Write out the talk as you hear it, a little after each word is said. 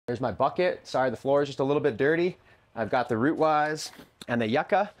Here's my bucket. Sorry, the floor is just a little bit dirty. I've got the Rootwise and the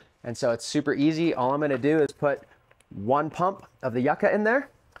Yucca, and so it's super easy. All I'm gonna do is put 1 pump of the Yucca in there.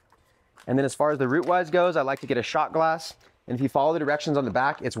 And then as far as the Rootwise goes, I like to get a shot glass. And if you follow the directions on the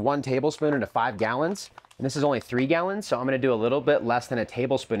back, it's 1 tablespoon into 5 gallons. And this is only 3 gallons, so I'm gonna do a little bit less than a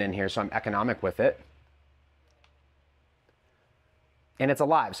tablespoon in here so I'm economic with it. And it's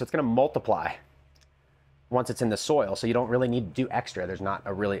alive, so it's gonna multiply once it's in the soil, so you don't really need to do extra. There's not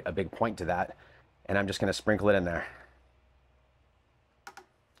a big point to that. And I'm just gonna sprinkle it in there.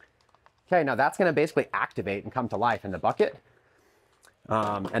 Okay, now that's gonna basically activate and come to life in the bucket.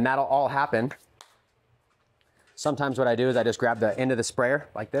 And that'll all happen. Sometimes what I do is I just grab the end of the sprayer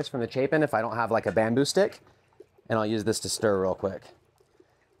like this from the Chapin if I don't have like a bamboo stick, and I'll use this to stir real quick.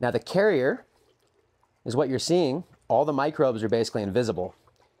 Now the carrier is what you're seeing. All the microbes are basically invisible.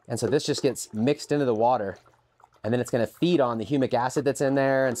 And so this just gets mixed into the water, and then it's gonna feed on the humic acid that's in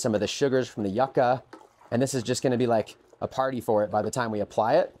there and some of the sugars from the Yucca. And this is just gonna be like a party for it by the time we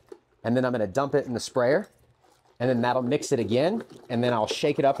apply it. And then I'm gonna dump it in the sprayer, and then that'll mix it again, and then I'll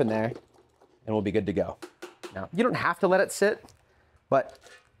shake it up in there, and we'll be good to go. Now, you don't have to let it sit, but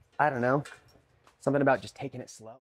I don't know, something about just taking it slow.